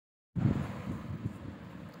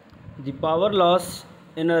The power loss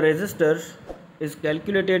in a resistor is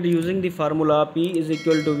calculated using the formula P is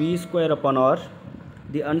equal to V square upon R.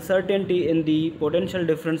 The uncertainty in the potential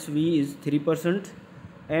difference V is 3%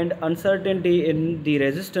 and uncertainty in the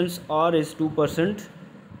resistance R is 2%.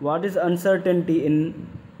 What is uncertainty in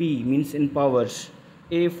P, means in powers?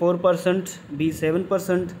 A 4%, B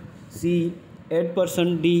 7%, C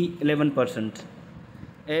 8%, D 11%.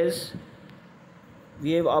 As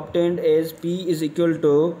we have obtained as P is equal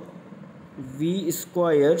to V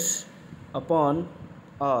square upon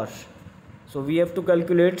R. So we have to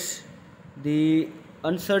calculate the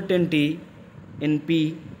uncertainty in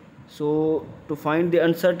P. So to find the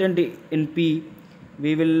uncertainty in P,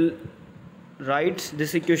 we will write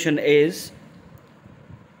this equation as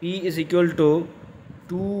P is equal to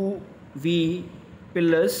 2V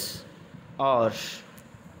plus R.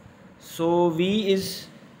 So V is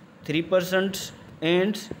 3%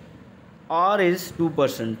 and R is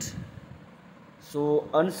 2%. So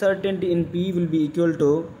uncertainty in P will be equal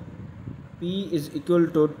to P is equal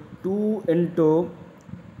to 2 into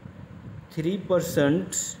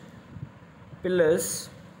 3% plus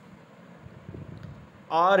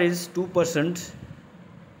R is 2%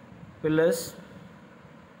 plus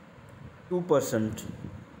 2%.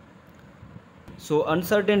 So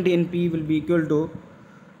uncertainty in P will be equal to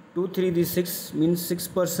 2 3 the 6 means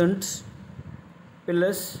 6%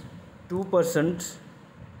 plus 2%.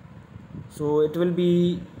 So it will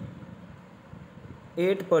be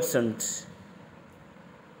 8%.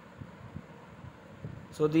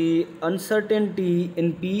 So the uncertainty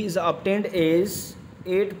in P is obtained as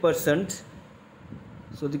 8%.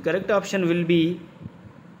 So the correct option will be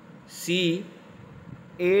C,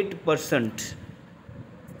 8%.